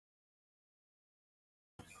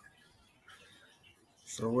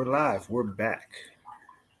So we're live. We're back.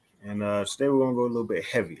 And today we're going to go a little bit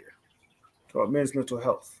heavier. Talk men's mental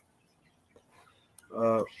health.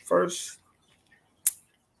 First,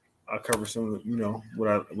 I'll cover some,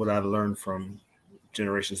 what I learned from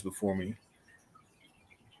generations before me.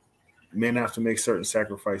 Men have to make certain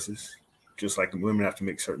sacrifices, just like women have to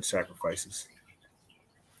make certain sacrifices.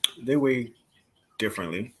 They weigh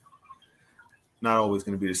differently. Not always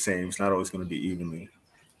going to be the same. It's not always going to be evenly.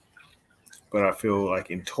 But I feel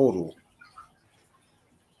like in total,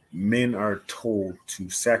 men are told to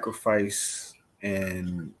sacrifice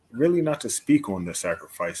and really not to speak on their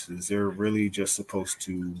sacrifices. They're really just supposed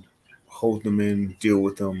to hold them in, deal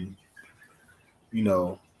with them,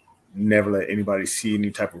 never let anybody see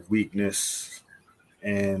any type of weakness.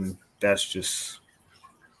 And that's just,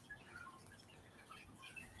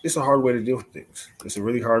 it's a hard way to deal with things. It's a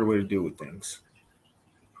really hard way to deal with things.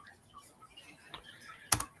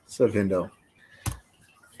 So, Vindo.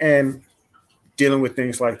 And dealing with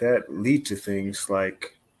things like that lead to things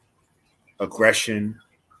like aggression,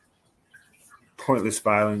 pointless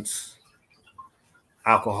violence,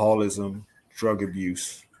 alcoholism, drug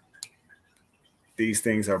abuse. These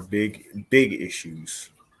things are big issues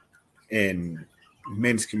in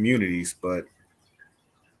men's communities, but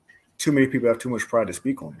too many people have too much pride to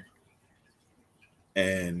speak on them.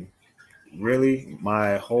 And really,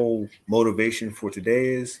 my whole motivation for today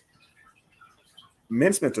is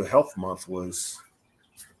Men's Mental Health Month was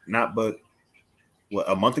not but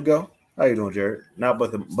a month ago. How you doing, Jared? Not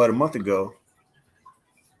but a month ago.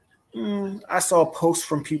 I saw posts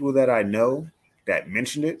from people that I know that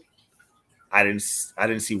mentioned it. I didn't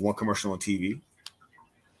see one commercial on TV.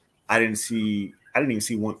 I didn't even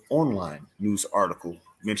see one online news article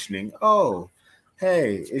mentioning, oh,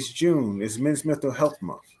 hey, it's June, it's Men's Mental Health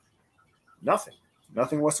Month.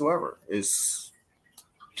 Nothing whatsoever. It's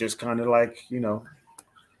just kind of like,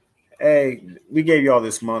 hey, we gave you all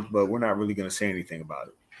this month, but we're not really going to say anything about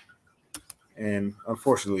it. And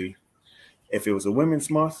unfortunately, if it was a Women's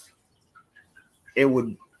Month, it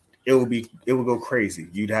would go crazy.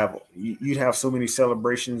 You'd have so many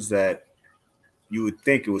celebrations that you would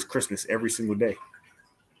think it was Christmas every single day.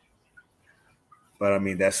 But I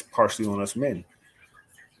mean, that's partially on us men.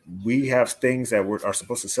 We have things that are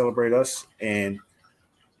supposed to celebrate us, and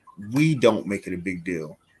we don't make it a big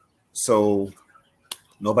deal. So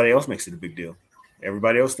nobody else makes it a big deal.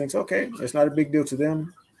 Everybody else thinks, okay, it's not a big deal to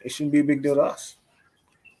them. It shouldn't be a big deal to us.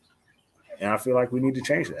 And I feel like we need to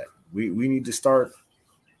change that. We need to start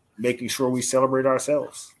making sure we celebrate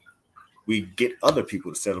ourselves. We get other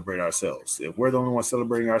people to celebrate ourselves. If we're the only ones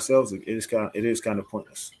celebrating ourselves, it is kind of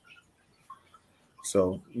pointless.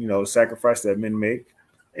 So, the sacrifice that men make,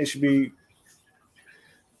 it should be,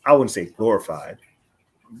 I wouldn't say glorified,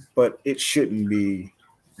 but it shouldn't be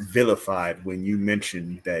vilified when you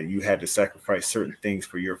mention that you had to sacrifice certain things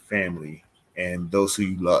for your family and those who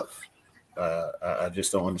you love. I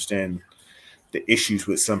just don't understand the issues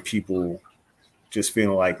with some people just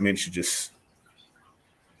feeling like men should just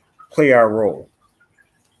play our role.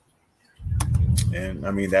 And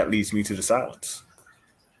I mean, that leads me to the silence.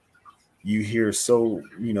 You hear so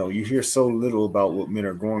little about what men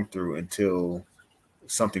are going through until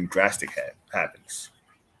something drastic happens.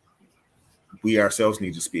 We ourselves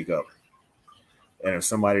need to speak up. And if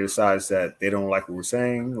somebody decides that they don't like what we're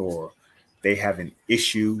saying or they have an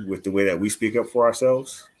issue with the way that we speak up for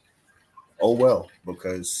ourselves, oh well,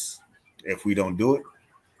 because if we don't do it,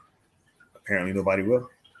 apparently nobody will.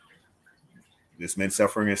 There's men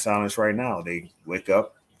suffering in silence right now. They wake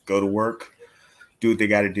up, go to work, do what they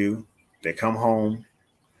got to do. They come home,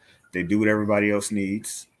 they do what everybody else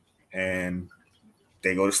needs, and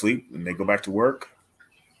they go to sleep and they go back to work.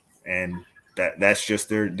 And that's just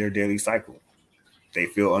their daily cycle. They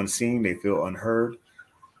feel unseen. They feel unheard.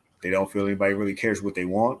 They don't feel anybody really cares what they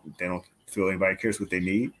want. They don't feel anybody cares what they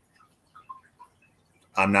need.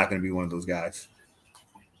 I'm not going to be one of those guys.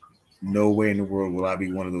 No way in the world will I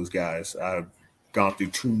be one of those guys. I've gone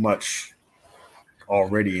through too much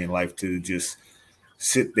already in life to just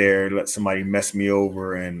sit there, let somebody mess me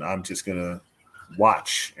over, and I'm just going to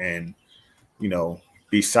watch and,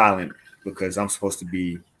 be silent because I'm supposed to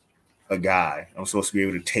be a guy. I'm supposed to be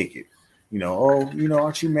able to take it.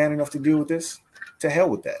 Aren't you man enough to deal with this? To hell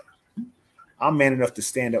with that. I'm man enough to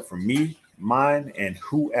stand up for me, mine, and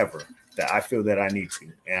whoever that I feel that I need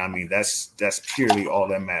to. And I mean, that's purely all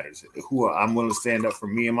that matters. I'm willing to stand up for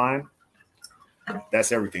me and mine.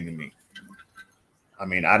 That's everything to me. I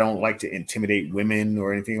mean, I don't like to intimidate women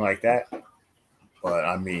or anything like that. But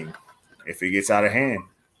I mean, if it gets out of hand,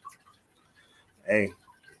 hey,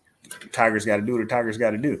 the tiger's got to do what the tiger's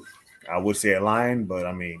got to do. I would say a lion, but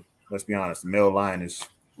I mean, let's be honest, the male lion is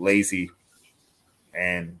lazy,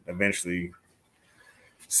 and eventually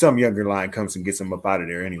some younger lion comes and gets him up out of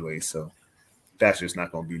there anyway. So that's just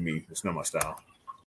not going to be me. It's not my style.